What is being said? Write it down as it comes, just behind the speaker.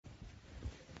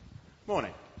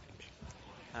Morning.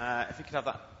 If we could have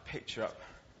that picture up,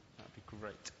 that would be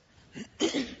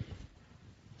great.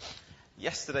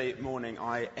 Yesterday morning,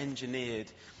 I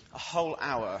engineered a whole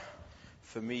hour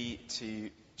for me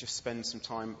to just spend some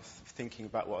time thinking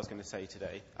about what I was going to say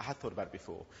today. I had thought about it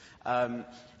before.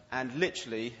 And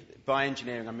literally, by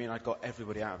engineering, I mean I got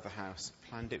everybody out of the house,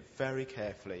 planned it very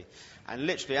carefully. And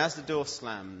literally, as the door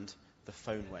slammed, the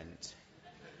phone went.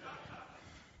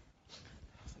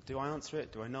 Do I answer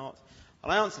it? Do I not?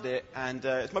 And I answered it, and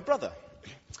it's my brother.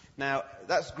 Now,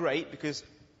 that's great because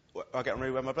I get on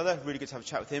really well with my brother. Really good to have a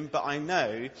chat with him. But I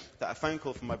know that a phone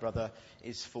call from my brother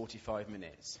is 45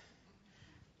 minutes.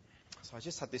 So I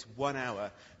just had this 1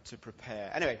 hour to prepare.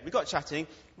 Anyway, we got chatting.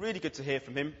 Really good to hear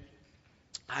from him.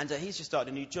 And he's just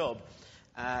started a new job,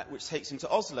 which takes him to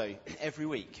Oslo every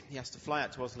week. He has to fly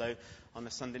out to Oslo on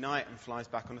a Sunday night and flies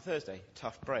back on a Thursday.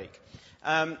 Tough break.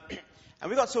 And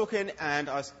we got talking, and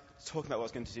I was talking about what I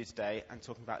was going to do today and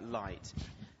talking about light.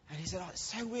 And he said, it's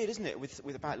so weird, isn't it,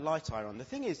 with about light iron. The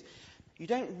thing is, you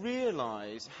don't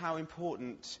realise how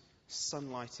important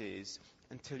sunlight is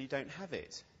until you don't have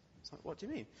it. It's like, what do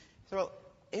you mean? So,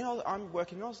 well, I'm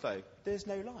working in Oslo. There's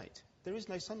no light. There is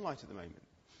no sunlight at the moment.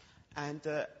 And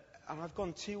I've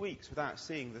gone 2 weeks without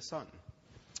seeing the sun.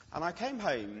 And I came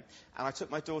home, and I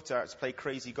took my daughter out to play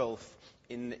crazy golf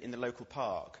in the local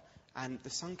park. And the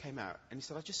sun came out, and he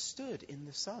said, I just stood in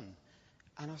the sun.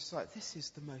 And I was like, this is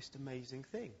the most amazing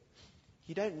thing.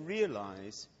 You don't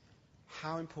realise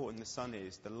how important the sun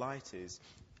is, the light is,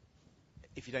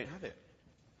 if you don't have it.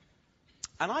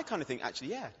 And I kind of think, actually,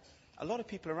 yeah, a lot of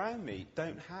people around me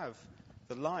don't have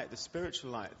the light, the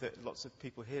spiritual light that lots of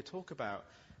people here talk about.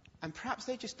 And perhaps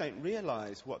they just don't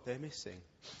realise what they're missing.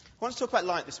 I want to talk about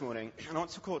light this morning, and I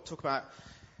want to talk about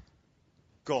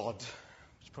God.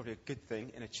 Which is probably a good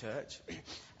thing in a church.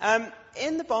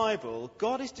 In the Bible,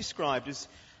 God is described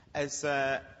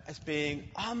as being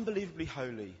unbelievably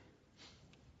holy,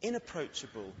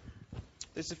 inapproachable.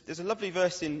 There's a lovely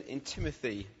verse in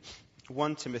Timothy,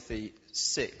 1 Timothy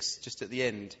 6, just at the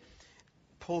end.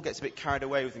 Paul gets a bit carried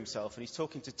away with himself, and he's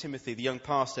talking to Timothy, the young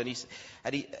pastor, and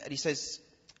he says,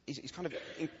 he's kind of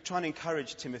trying to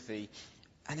encourage Timothy,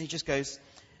 and he just goes,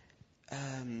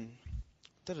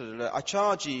 I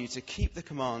charge you to keep the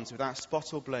commands without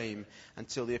spot or blame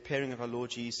until the appearing of our Lord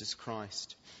Jesus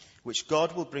Christ, which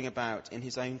God will bring about in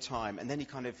his own time. And then he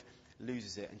kind of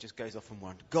loses it and just goes off on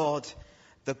one. God,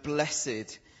 the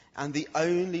blessed and the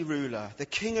only ruler, the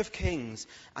King of kings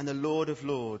and the Lord of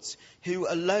lords, who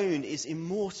alone is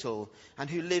immortal and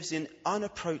who lives in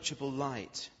unapproachable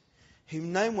light,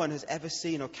 whom no one has ever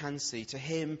seen or can see, to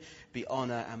him be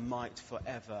honour and might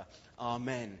forever.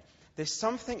 Amen. There's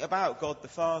something about God the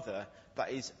Father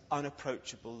that is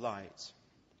unapproachable light.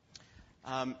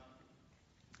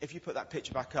 If you put that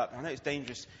picture back up, I know it's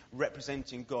dangerous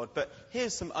representing God, but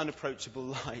here's some unapproachable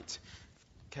light,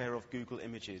 care of Google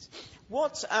Images.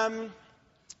 What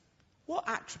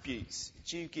attributes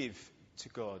do you give to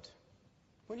God?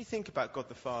 When you think about God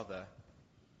the Father,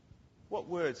 what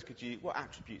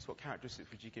attributes, what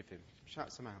characteristics would you give him?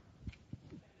 Shout some out.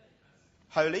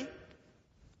 Holy?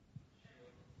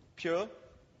 Pure,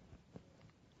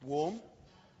 warm,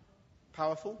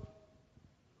 powerful,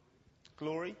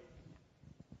 glory,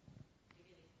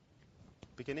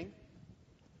 beginning.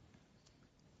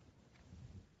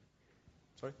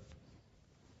 Sorry?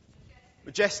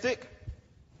 Majestic,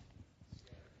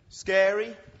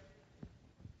 scary,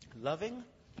 loving,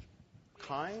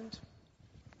 kind,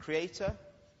 creator,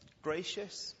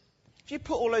 gracious. If you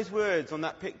put all those words on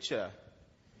that picture,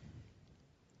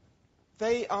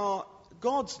 they are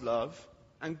God's love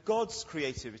and God's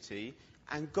creativity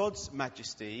and God's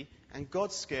majesty and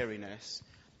God's scariness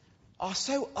are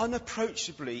so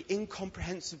unapproachably,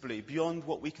 incomprehensibly beyond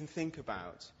what we can think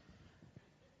about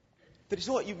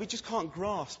that we just can't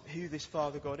grasp who this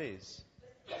Father God is.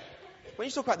 When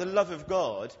you talk about the love of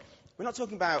God, we're not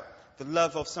talking about the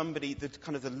love of somebody, the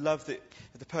kind of the love that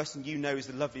the person you know is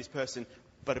the loveliest person,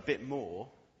 but a bit more.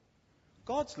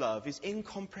 God's love is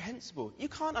incomprehensible. You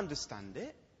can't understand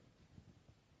it.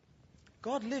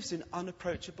 God lives in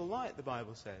unapproachable light, the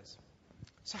Bible says.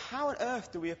 So how on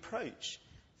earth do we approach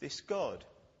this God?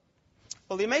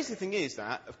 Well, the amazing thing is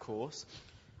that, of course,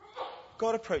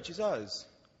 God approaches us.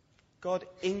 God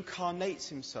incarnates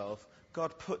himself.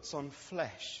 God puts on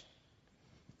flesh.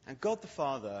 And God the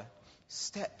Father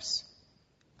steps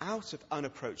out of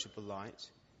unapproachable light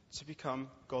to become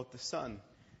God the Son,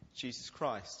 Jesus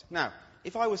Christ. Now,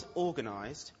 if I was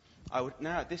organised, I would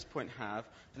now at this point have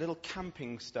a little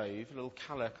camping stove, a little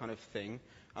colour kind of thing,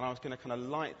 and I was going to kind of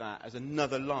light that as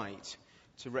another light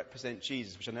to represent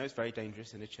Jesus, which I know is very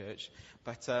dangerous in a church,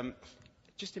 but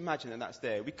just imagine that that's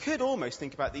there. We could almost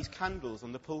think about these candles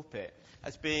on the pulpit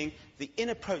as being the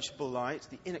inapproachable light,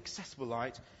 the inaccessible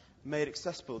light, made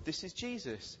accessible. This is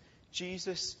Jesus.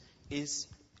 Jesus is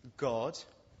God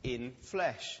in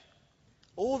flesh.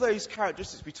 All those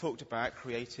characteristics we talked about,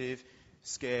 creative,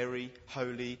 scary,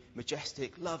 holy,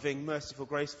 majestic, loving, merciful,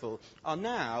 graceful, are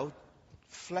now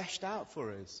fleshed out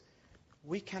for us.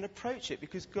 We can approach it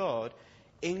because God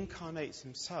incarnates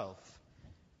himself.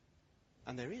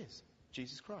 And there he is,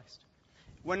 Jesus Christ.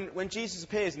 When Jesus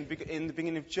appears in the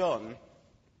beginning of John,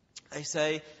 they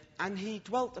say, and he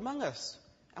dwelt among us,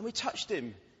 and we touched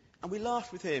him, and we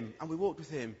laughed with him, and we walked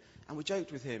with him, and we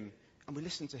joked with him, and we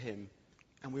listened to him,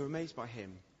 and we were amazed by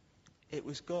him. It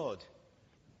was God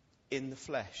in the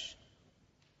flesh.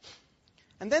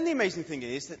 And then the amazing thing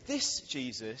is that this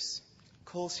Jesus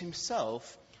calls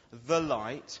himself the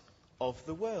light of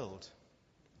the world.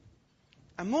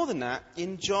 And more than that,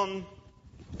 in John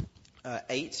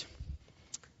 8,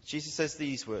 Jesus says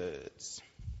these words.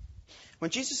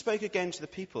 When Jesus spoke again to the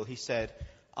people, he said,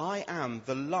 I am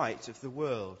the light of the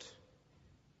world.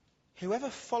 Whoever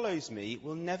follows me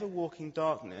will never walk in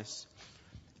darkness,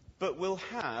 but will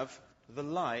have the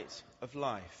light of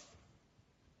life.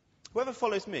 Whoever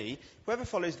follows me, whoever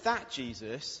follows that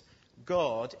Jesus,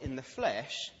 God in the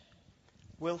flesh,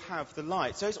 will have the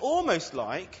light. So it's almost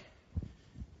like,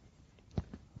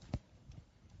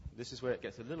 this is where it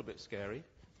gets a little bit scary,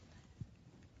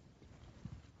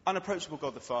 unapproachable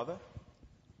God the Father,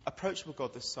 approachable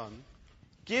God the Son,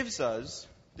 gives us,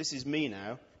 this is me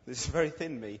now, this is very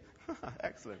thin me,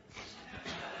 excellent.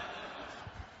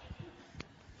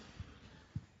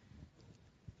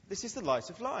 This is the light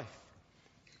of life.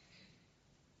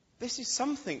 This is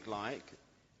something like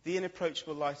the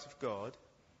inapproachable light of God,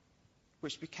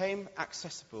 which became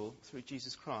accessible through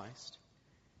Jesus Christ,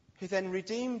 who then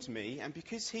redeemed me, and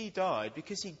because he died,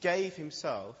 because he gave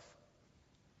himself,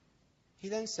 he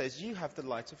then says, you have the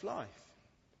light of life.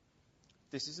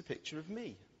 This is a picture of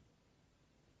me.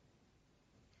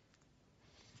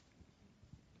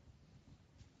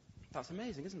 That's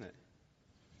amazing, isn't it?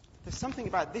 There's something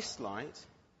about this light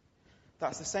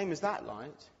that's the same as that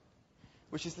light,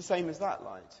 which is the same as that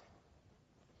light.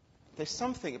 There's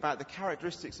something about the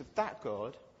characteristics of that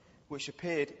God, which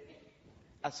appeared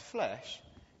as flesh,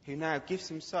 who now gives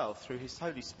himself through his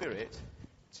Holy Spirit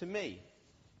to me.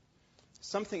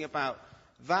 Something about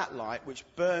that light which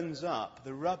burns up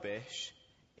the rubbish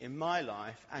in my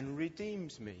life and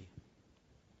redeems me.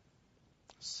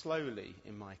 Slowly,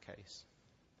 in my case.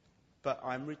 But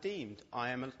I'm redeemed. I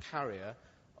am a carrier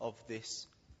of this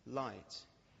light.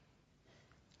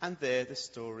 And there the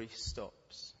story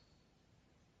stops.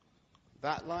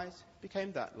 That light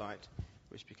became that light,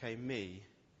 which became me.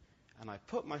 And I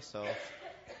put myself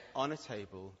on a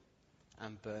table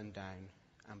and burn down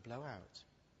and blow out.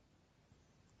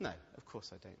 No, of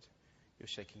course I don't. You're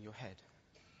shaking your head.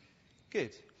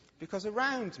 Good. Because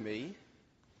around me,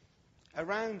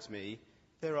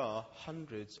 there are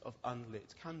hundreds of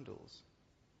unlit candles.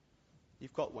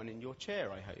 You've got one in your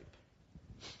chair, I hope.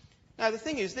 Now, the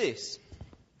thing is this.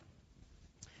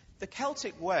 The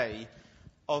Celtic way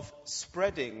of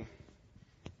spreading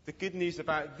the good news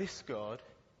about this God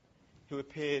who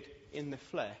appeared in the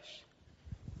flesh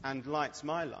and lights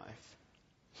my life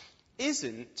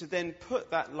isn't to then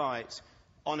put that light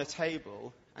on a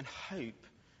table and hope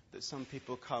that some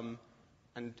people come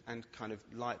and kind of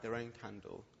light their own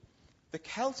candle. The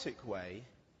Celtic way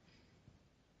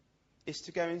is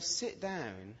to go and sit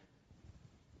down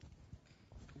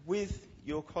with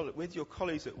your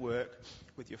colleagues at work,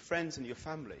 with your friends and your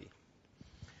family,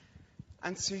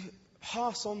 and to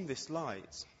pass on this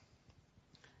light,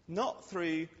 not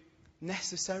through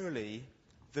necessarily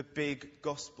the big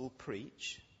gospel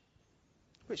preach,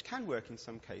 which can work in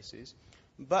some cases,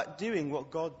 but doing what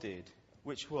God did,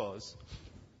 which was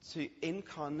to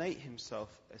incarnate himself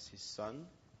as his Son,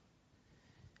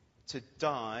 to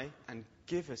die and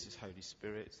give us his Holy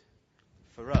Spirit,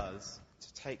 for us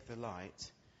to take the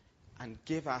light and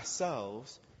give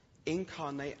ourselves,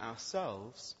 incarnate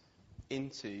ourselves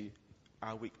into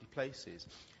our weekly places.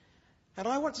 And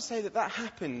I want to say that that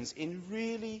happens in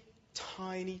really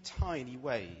tiny, tiny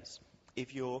ways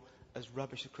if you're as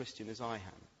rubbish a Christian as I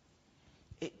am.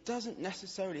 It doesn't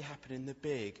necessarily happen in the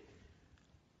big,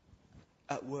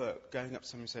 at work, going up to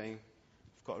someone saying,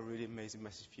 I've got a really amazing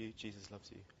message for you, Jesus loves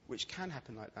you, which can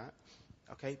happen like that,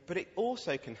 okay? But it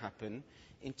also can happen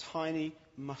in tiny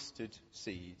mustard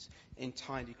seeds, in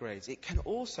tiny grains. It can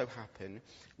also happen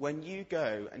when you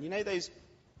go, and you know those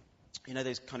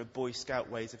kind of Boy Scout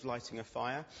ways of lighting a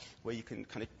fire, where you can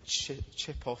kind of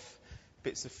chip off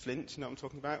bits of flint, you know what I'm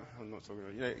talking about? I'm not talking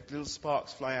about, little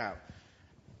sparks fly out.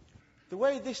 The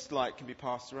way this light can be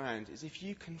passed around is if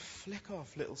you can flick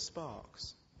off little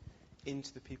sparks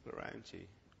into the people around you.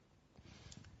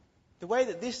 The way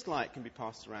that this light can be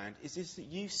passed around is that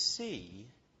you see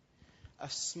a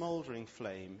smouldering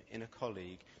flame in a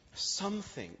colleague,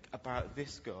 something about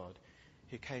this God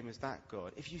who came as that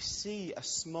God. If you see a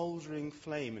smouldering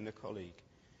flame in a colleague,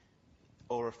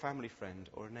 or a family friend,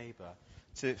 or a neighbour,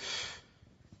 to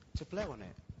blow on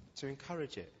it, to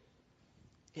encourage it.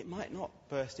 It might not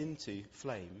burst into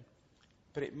flame,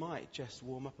 but it might just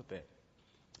warm up a bit.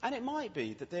 And it might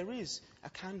be that there is a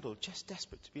candle just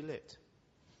desperate to be lit.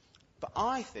 But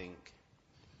I think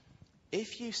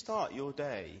if you start your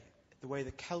day the way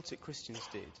the Celtic Christians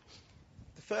did,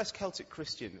 the first Celtic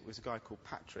Christian was a guy called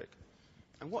Patrick.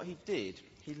 And what he did,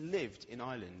 he lived in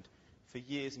Ireland for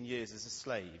years and years as a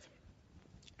slave.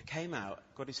 Came out,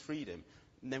 got his freedom,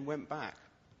 and then went back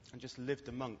and just lived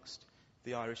amongst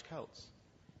the Irish Celts.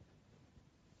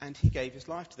 And he gave his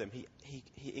life to them.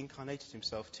 He incarnated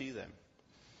himself to them.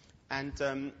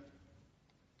 And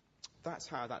that's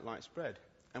how that light spread.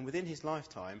 And within his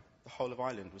lifetime, the whole of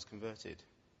Ireland was converted,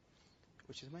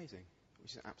 which is amazing,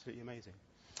 which is absolutely amazing.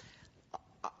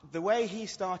 The way he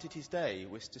started his day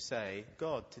was to say,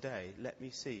 God, today, let me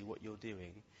see what you're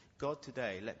doing. God,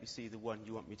 today, let me see the one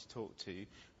you want me to talk to.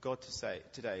 God,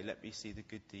 today, let me see the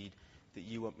good deed that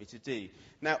you want me to do.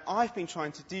 Now, I've been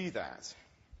trying to do that,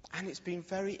 and it's been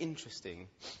very interesting,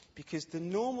 because the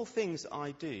normal things I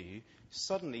do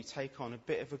suddenly take on a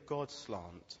bit of a God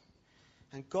slant.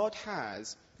 And God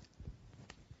has,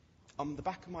 on the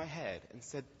back of my head, and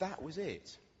said, that was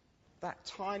it. That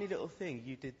tiny little thing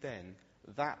you did then,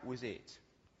 that was it.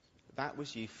 That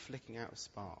was you flicking out a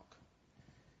spark.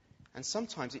 And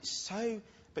sometimes it's so,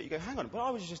 but you go, hang on, but I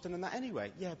was just doing that anyway.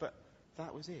 Yeah, but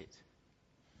that was it.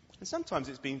 And sometimes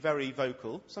it's been very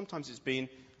vocal. Sometimes it's been,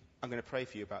 I'm going to pray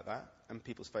for you about that. And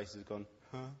people's faces have gone,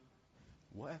 huh,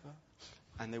 whatever.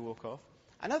 And they walk off.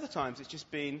 And other times it's just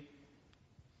been,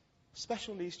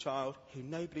 special needs child who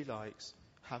nobody likes,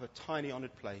 have a tiny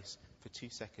honoured place for 2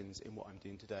 seconds in what I'm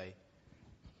doing today.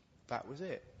 That was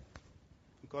it.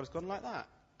 And God has gone like that.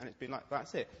 And it's been like,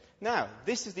 that's it. Now,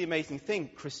 this is the amazing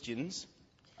thing, Christians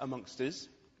amongst us.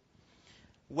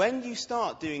 When you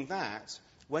start doing that,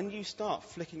 when you start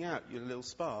flicking out your little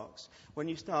sparks, when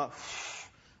you start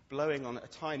blowing on a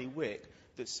tiny wick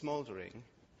that's smouldering,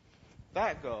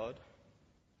 that God,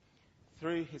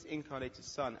 through his incarnated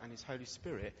Son and his Holy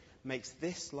Spirit, makes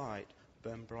this light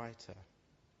burn brighter.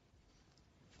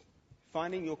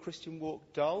 Finding your Christian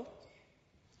walk dull?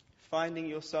 Finding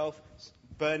yourself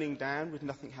burning down with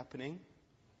nothing happening?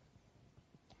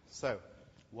 So,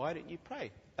 why don't you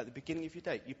pray at the beginning of your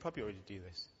day? You probably already do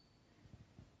this.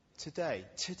 Today,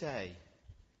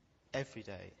 every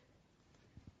day,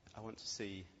 I want to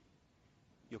see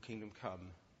your kingdom come.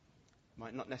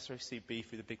 Might not necessarily be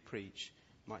through the big preach,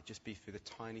 might just be through the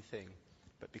tiny thing.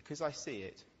 But because I see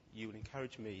it, you will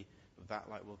encourage me, that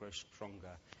light will grow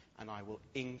stronger, and I will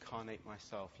incarnate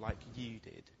myself like you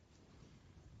did.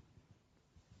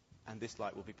 And this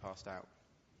light will be passed out.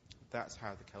 That's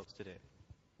how the Celts did it.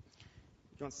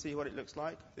 Do you want to see what it looks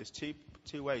like? There's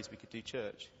two ways we could do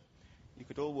church. You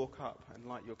could all walk up and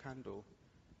light your candle,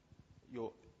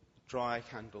 your dry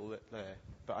candle lit there.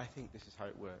 But I think this is how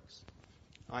it works.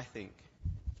 I think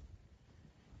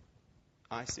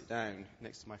I sit down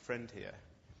next to my friend here,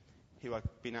 who I've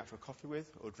been out for a coffee with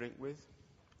or drink with,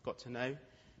 got to know,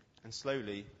 and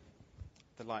slowly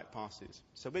the light passes.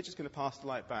 So we're just going to pass the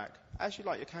light back. As you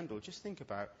light your candle, just think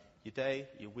about your day,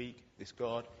 your week, this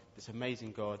God, this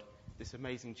amazing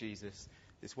Jesus,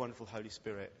 this wonderful Holy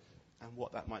Spirit, and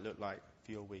what that might look like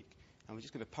for your week. And we're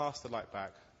just going to pass the light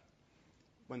back.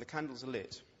 When the candles are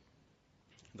lit,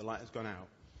 the light has gone out,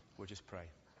 we'll just pray.